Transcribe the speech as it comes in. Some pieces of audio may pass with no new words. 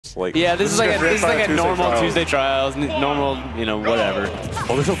Like, yeah, this is like a normal trials. Tuesday trials, normal, you know, whatever.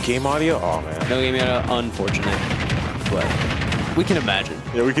 Oh, there's no game audio? Oh, man. No game audio, unfortunate. But we can imagine.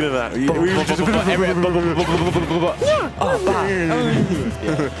 Yeah, we can imagine.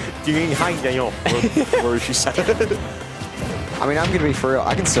 Where she said I mean, I'm going to be for real.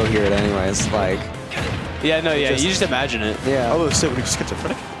 I can still hear it anyways. Like, yeah, no, yeah, you just imagine it. yeah. Oh, let's say we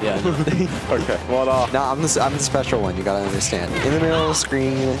schizophrenic? Yeah. Okay, well, No, I'm the special one. You got to understand. In the middle of the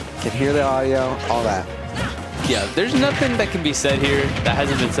screen, can hear the audio, all that. Yeah, there's nothing that can be said here that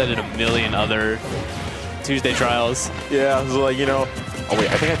hasn't been said in a million other Tuesday trials. yeah, it's like, you know. Oh, wait,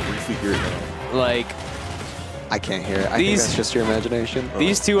 I think I briefly hear it now. Like, I can't hear it. I think that's just your imagination.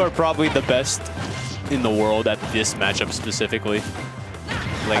 these two are probably the best in the world at this matchup specifically.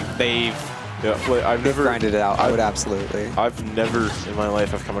 Like, they've... Yeah, well, I've never Grinded it out. I would absolutely. I've never in my life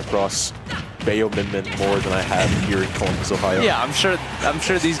have come across Bayonetta more than I have here in Columbus, Ohio. Yeah, I'm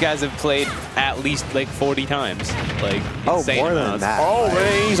sure these guys have played at least like 40 times. Like, Oh, insane more than amounts. that. Oh, Like,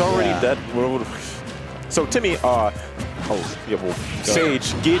 man, he's already yeah. dead. So, Timmy, oh, yeah, well,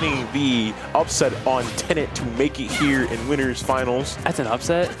 Sage getting the upset on Tenet to make it here in winners finals. That's an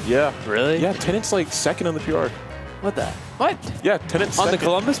upset? Yeah. Really? Yeah, Tenet's like second on the PR. What the? What? Yeah, Tenet's On second. the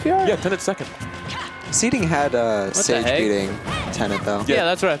Columbus PR? Yeah, Tenet's second. Seeding had Sage heck? beating Tenet, though. Yeah,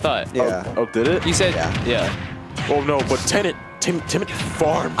 that's what I thought. Yeah. Oh, did it? You said, Yeah. yeah. Oh, no, but Tenet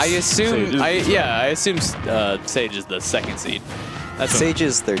farms. I assume, Sage. I assume Sage is the second seed. That's what, Sage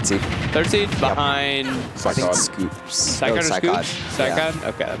is third seed. third seed behind I think Psychod. Scoops. Psychod or Psychod. Scoops? Yeah. Psychod?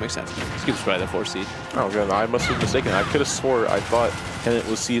 Okay, that makes sense. Scoops probably the fourth seed. Oh, God, I must have been mistaken. I could have swore I thought Tenet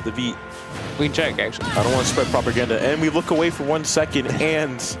was C at the beat. We can check, actually. I don't want to spread propaganda. And we look away for 1 second,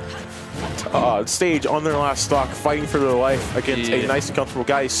 and Sage on their last stock, fighting for their life against a nice and comfortable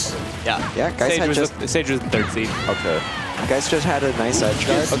Geist. Yeah. Yeah, Geist had Sage was the third seed. Okay. Geist just had a nice edge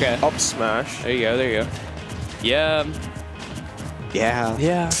guard. Okay. Up smash. There you go, there you go. Yeah. Yeah.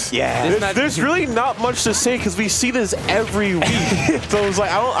 Yeah. Yeah. This match- There's really not much to say because we see this every week. So it's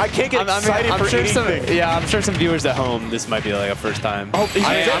like I can't get excited for anything. I'm sure some viewers at home, this might be like a first time. Oh, he's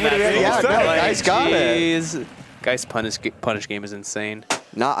I'm gonna get- yeah, no, Geist got it. Geist punish game is insane.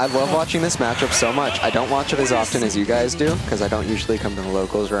 No, I love watching this matchup so much. I don't watch it as often as you guys do because I don't usually come to the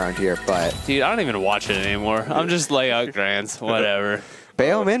locals around here, but Dude, I don't even watch it anymore. I'm just like, oh, Grants, whatever.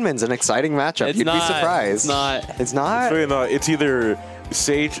 Bayo Minmin's an exciting matchup. It's You'd not, be surprised. It's not. It's not? It's really not. It's either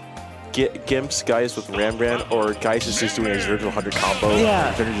Sage gimps Geist with Rambran, or Geist is just doing a 0 to 100 combo. Yeah.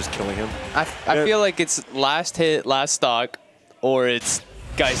 And they're just killing him. I feel like it's last hit, last stock, or it's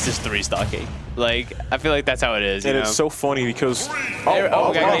Geist is 3 stocking. Like, I feel like that's how it is, you And know? it's so funny because we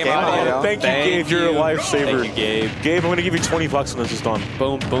got game audio. Thank you, Gabe. You're a lifesaver. Thank you, Gabe. Gabe, I'm gonna give you 20 bucks when this is done.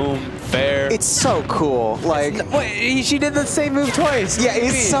 Boom, boom, fair. It's so cool. Like, Wait, she did the same move twice. yeah,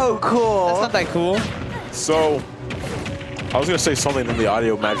 it's so cool. That's not that cool. So I was gonna say something, and the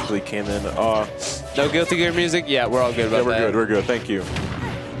audio magically came in. No Guilty Gear music? Yeah, we're all good about Yeah, we're that. good. We're good. Thank you.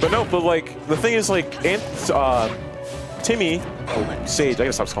 But no, but like the thing is, like, Timmy, Sage. I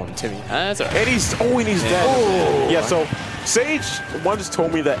gotta stop calling him Timmy. That's all right. And he's dead. Oh. Yeah. So Sage once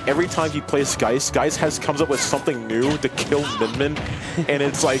told me that every time he plays Geist comes up with something new to kill Minmin, and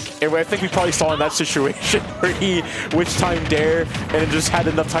it's like, and I think we probably saw in that situation where he witch time dare and just had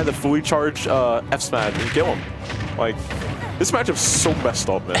enough time to fully charge F smash and kill him. Like, this matchup's so messed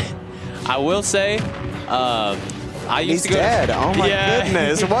up, man. I will say, I used He's to go dead. Oh my Yeah.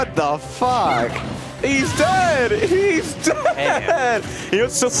 goodness. What the fuck? He's dead! He's dead! You know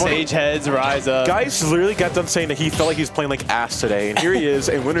what's so funny? Sage heads rise up. Geist literally got done saying that he felt like he was playing like ass today, and here he is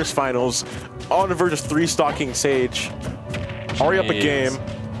in winners finals, on the verge of 3-stocking Sage. Already up a game.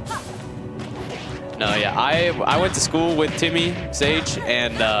 No, yeah, I went to school with Timmy, Sage,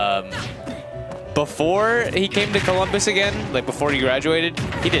 and before he came to Columbus again, like before he graduated,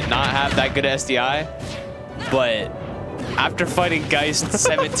 he did not have that good SDI, but after fighting Geist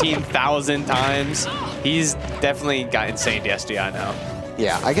 17,000 times, he's definitely got insane SDI now.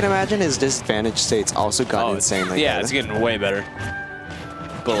 Yeah, I can imagine his disadvantage states also got insanely yeah, good. it's getting way better.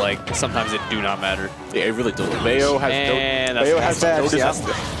 But like sometimes it do not matter. Yeah, it really doesn't. Bayo has And no. Bayo has that's no.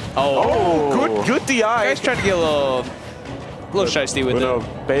 bad, Oh, good DI. Guys trying to get a little shiesty with no,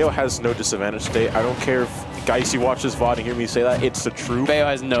 it. Bayo has no disadvantage state. I don't care if Geist, you watch this VOD and hear me say that. It's the truth. Bayo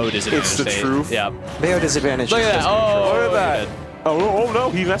has no disadvantage. It's the state. truth. Yeah. Bayo disadvantage. Look at that. Oh, Look at that. Oh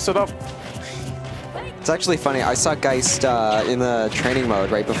no, he messed it up. It's actually funny. I saw Geist in the training mode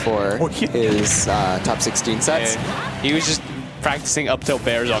right before his top 16 sets. Yeah. He was just practicing up tilt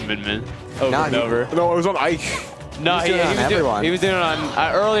bears on Min over and over. No, it was on Ike. No, He was doing it on everyone. He was doing it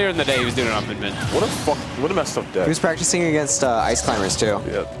on earlier in the day. He was doing it on Min. What a messed up deck. He was practicing against Ice Climbers too.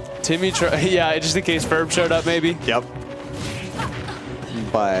 Yeah. Timmy, yeah, just in case Ferb showed up, maybe. Yep.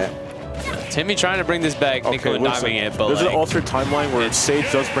 But Timmy trying to bring this back, Nico and listen, diming it, but there's like, an alternate timeline where Sage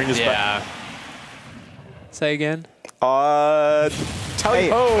does bring this back. Say again. Tally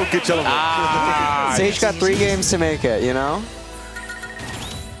ho, good gentleman. Sage got 3 games to make it, you know?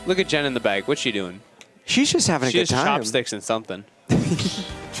 Look at Jen in the bag. What's she doing? She's just having a She good has time. chopsticks and something.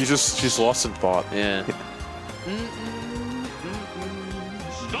 She's lost in thought. Yeah.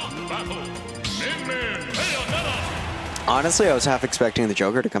 Honestly, I was half expecting the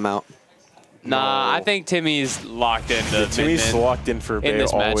Joker to come out. Nah, I think Timmy's locked into Timmy's locked in for Bayo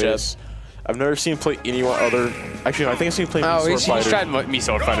this always. matchup. I've never seen him play anyone other. Actually, no, I think I've seen him play He's tried me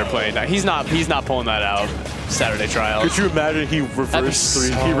Sword Fighter playing that. He's not pulling that out. Saturday trials. Could you imagine he reversed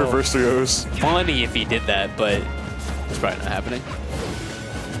three? He reversed 3 O's. Funny if he did that, but it's probably not happening.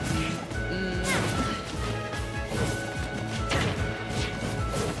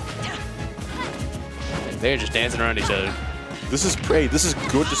 They're just dancing around each other. This is good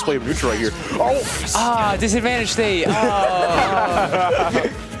display of neutral right here. Oh! Disadvantage state. Oh.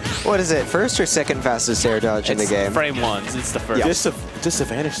 What is it? First or second fastest air dodge in the game? Frame ones. It's the first.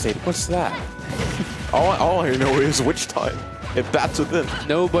 Disadvantage state. What's that? all I know is which time. If that's within.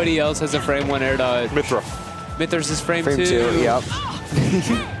 Nobody else has a frame 1 air dodge. Mithra. Mithra's is frame 2. Frame 2, yep.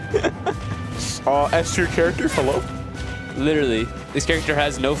 S tier character, hello? Literally. This character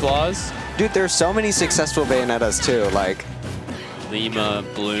has no flaws. Dude, there's so many successful Bayonettas too. Like, Lima,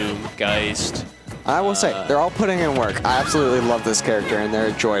 Bloom, Geist. I will say, they're all putting in work. I absolutely love this character, and they're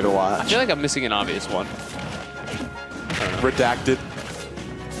a joy to I watch. feel like I'm missing an obvious one. Redacted.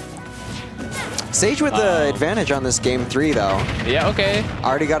 Sage with the advantage on this game 3, though. Yeah, okay.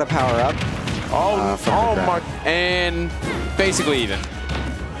 Already got a power up. Oh my. And basically even.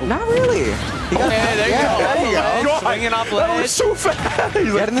 Not really. He got, Okay, there you go. There you go. God, Swinging off that ledge. was so fast.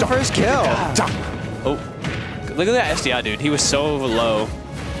 He's Getting the first kill. Oh, look at that SDI, dude. He was so low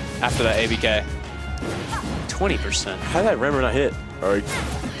after that ABK. 20%. How did that rammer not hit? All right.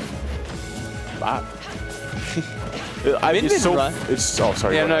 Wow. Min-Min's run. Oh,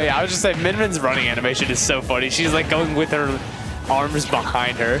 sorry. Yeah, no, yeah. I was just saying, Min-Min's running animation is so funny. She's like going with her arms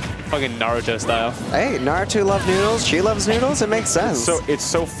behind her, fucking Naruto style. Hey, Naruto loves noodles. She loves noodles. It makes sense. So it's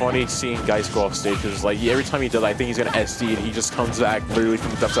so funny seeing Geist go off stage because like every time he does, I think he's gonna SD and he just comes back literally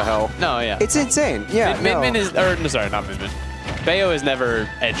from the depths of hell. No, yeah. It's insane. Yeah. Min-Min is, or no, sorry, not Min-Min. Bayo is never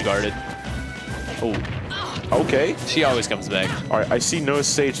edge guarded. Oh, Okay. she always comes back. All right. I see Noah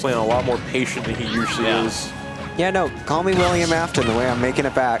Sage playing a lot more patient than he usually Yeah. is. Yeah, no. Call me William Afton the way I'm making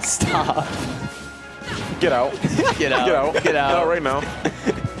it back. Stop. Get out. Get out. Get out. Get Get out out. right now.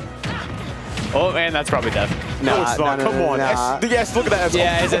 Oh, man, that's probably death. No, it's not. Come on. Nah. Yes, look at that.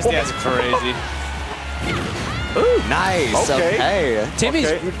 Yeah, his SDS is crazy. Ooh, nice. Okay.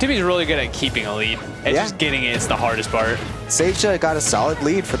 Okay. Timmy's really good at keeping a lead. And Yeah. just getting it is the hardest part. Sage got a solid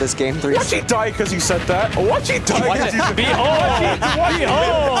lead for this game 3. Watch he die because he said that. Watch he die because he said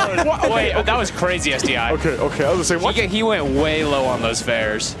Behold! What? Wait, Okay, that was crazy SDI. Okay, okay. I was gonna say, watch. He went way low on those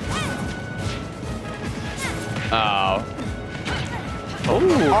fares. Oh.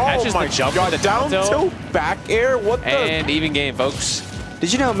 Oh Catches my the jump God! with the Down tilt. tilt back air. What the? And even game, folks.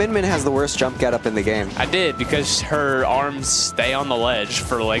 Did you know Min-Min has the worst jump getup in the game? I did, because her arms stay on the ledge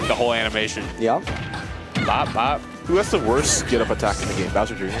for like the whole animation. Yep. Bop, bop. Who has the worst get up attack in the game?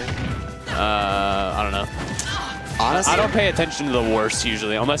 Bowser Jr. I don't know. Honestly, I don't pay attention to the worst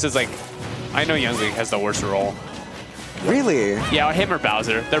usually, unless it's like, I know Youngling has the worst roll. really? Yeah, him or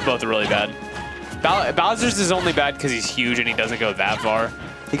Bowser. They're both really bad. Bowser's is only bad because he's huge and he doesn't go that far.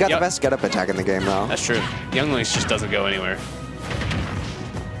 He got Yep. the best getup attack in the game, though. That's true. Younglings just doesn't go anywhere.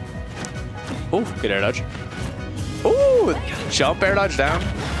 Ooh, good air dodge. Ooh, jump air dodge down.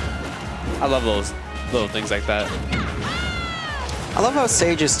 I love those little things like that. I love how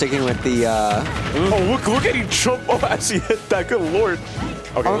Sage is sticking with the. Oh, look at him jump! Oh, as he hit that. Good lord.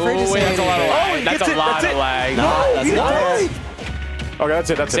 Okay. I'm afraid to Ooh, wait, say that's a lot of anything. lag. he That's gets a it, lot that's of it. lag. No, That's he not died. it. Okay, that's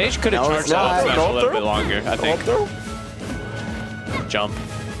it. That's Sage it. could have No, charged it's up not. smash a No little throw? bit longer, I think. Throw? Jump.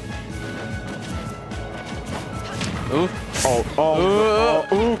 Ooh.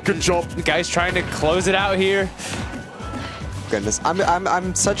 Oh, good jump. The guy's trying to close it out here. Goodness,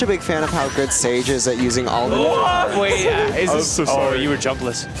 I'm such a big fan of how good Sage is at using all the. Wait, is I'm this? so Oh, sorry. you were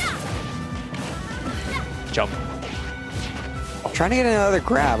jumpless. Jump. Trying to get another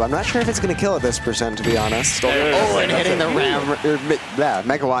grab. I'm not sure if it's gonna kill at this percent, to be honest. There it is. Oh, and hitting the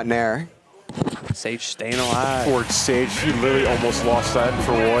megawatt in air. Sage staying alive. Poor Sage. He literally almost lost that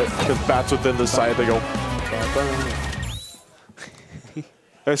for what? Because bats within the side. They go.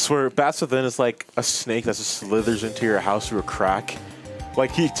 I swear, Bats Within is like a snake that just slithers into your house through a crack.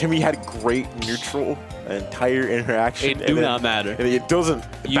 Like, Timmy had great neutral and entire interaction. It do not matter. And it doesn't.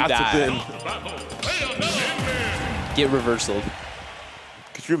 You Bats die. Within. Get reversal.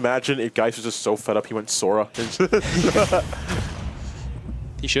 Could you imagine if Geist was just so fed up he went Sora?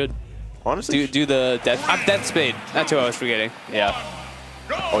 You should. Honestly? Do the Death Spade. That's who I was forgetting. Yeah.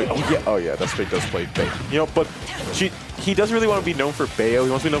 Oh yeah, that Spade does play Bay. You know, but he doesn't really want to be known for Bayo. He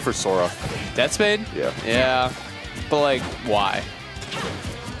wants to be known for Sora. Death Spade? Yeah. Yeah. But like, why?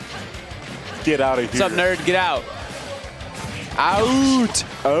 Get out of here. What's up, nerd? Get out. Out.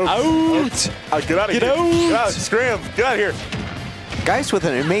 Out. Get out of here. Get out. Scram. Get out of here. Geist with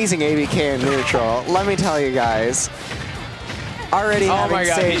an amazing ABK in neutral. Let me tell you guys. Already having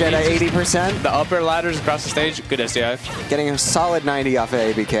Sage at 80%. The upper ladders across the stage. Good SDI. Getting a solid 90 off of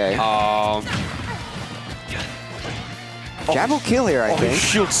ABK. Jab will kill here, I think. His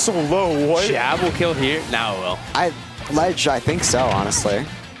shield's so low. What? Jab will kill here. Now it will. Ledge, I think so, honestly.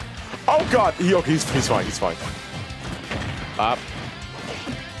 Oh god. He's fine. He's fine. Pop.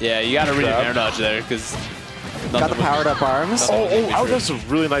 Yeah, you got to read an air dodge there because. Got the powered up arms. Oh, that's a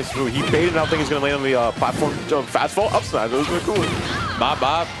really nice move. He baited out, thinking he's going to land on the platform fast fall up smash. That was really cool. Bop,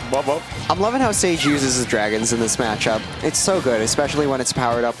 bop. Bop, bop. I'm loving how Sage uses his dragons in this matchup. It's so good, especially when it's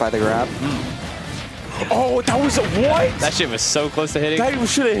powered up by the grab. Oh, that was what? That shit was so close to hitting. That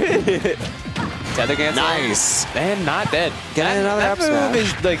should have hit. Tether cancel. Nice. And not dead. Getting another up That move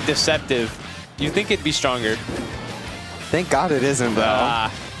smash. is like deceptive. You think it'd be stronger. Thank God it isn't, though.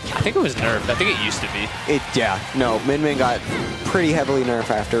 I think it was nerfed. I think it used to be. No, Min got pretty heavily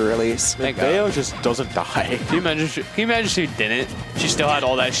nerfed after release. Thank Bayo God. just doesn't die. Can you imagine if she didn't? She still had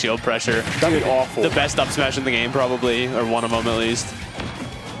all that shield pressure. That'd be awful. The best up smash in the game, probably, or one of them at least.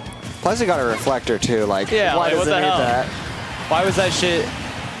 Plus, he got a reflector, too. Like, Yeah, why like, does what it the need hell? that? Why was that shit?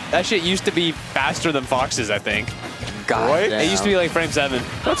 That shit used to be faster than Fox's, I think. God What? damn. It used to be like frame 7.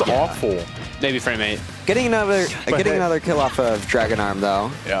 That's awful. Maybe frame 8. Getting another kill off of Dragon Arm,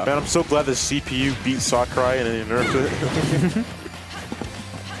 though. Yeah. Man, I'm so glad the CPU beat Sakurai and then he nerfed it.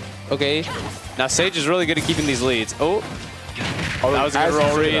 Okay. Now Sage is really good at keeping these leads. Oh. That was a good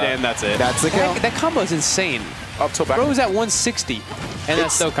roll read, and that's it. That's the kill. That combo is insane. Up till back. Bro was at 160, and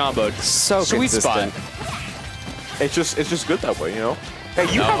that's still comboed. So Sweet consistent. spot. It's just good that way, you know?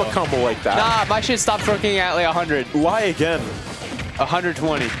 Hey, you have a combo like that. Nah, my shit stopped working at like 100. Lie again.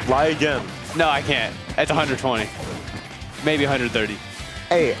 120. Lie again. No, I can't. It's 120. Maybe 130.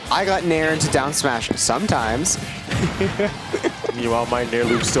 Hey, I got Nair into down smash sometimes. Meanwhile, my Nair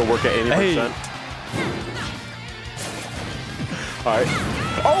loops still work at 80%. All right.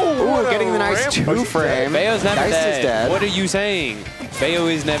 Oh, Ooh, getting the nice ramp. 2-frame. Bayo's never Geist dead. is dead. What are you saying? Bayo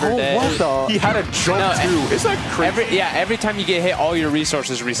is never Oh, dead. what the? He had a jump No, too. Is that crazy? Every time you get hit, all your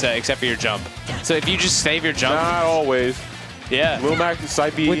resources reset except for your jump. So if you just save your jump, Not always. yeah. Lil Mac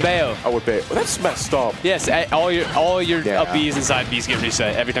side B. With Bayo. Oh, with Bayo. That's messed up. Yes, all your Yeah. up Bs and side Bs get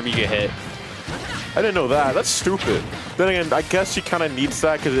reset every time you get hit. I didn't know that. That's stupid. Then again, I guess she kind of needs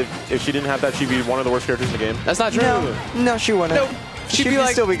that because if she didn't have that, she'd be one of the worst characters in the game. That's not true. No, she wouldn't. Nope. She'd be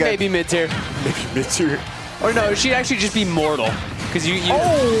like still be good. maybe mid tier. Maybe mid-tier. Or no, she'd actually just be mortal. Because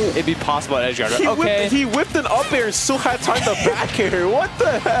it'd be possible at edge guard. Okay. He whipped an up air and still had time to back air. What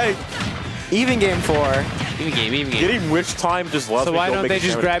the heck? Even game 4. Even game. Getting which time just loves So me. why don't make they it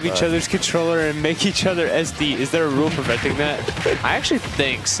just damage grab like each that. other's controller and make each other SD? Is there a rule preventing that? I actually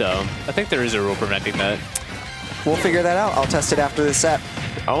think so. I think there is a rule preventing that. We'll figure that out. I'll test it after the set.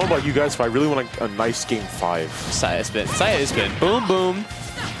 I don't know about you guys, but I really want a nice game 5. Saya spin. Boom, boom.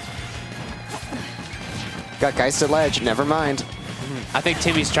 Got Geist at ledge. Never mind. I think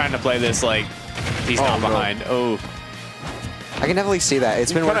Timmy's trying to play this like he's Oh, not no. behind. Oh. I can definitely see that.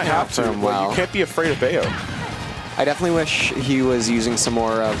 It's been You kind of working out have for to, him but well. you can't be afraid of Bayo. I definitely wish he was using some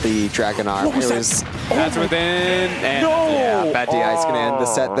more of the Dragon Arm. What was It that? was, That's within. And No! yeah, bad DI is going to end the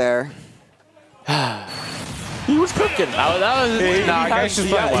set there. He was cooking. that was nah, Geist just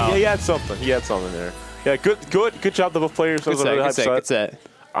playing well. He had something. He had something there. Yeah, good job, the both players. Good set.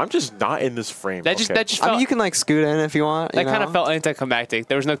 I'm just not in this frame. That just I felt, mean, you can like scoot in if you want. that kind of felt anticlimactic.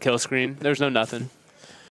 There was no kill screen. There was no nothing.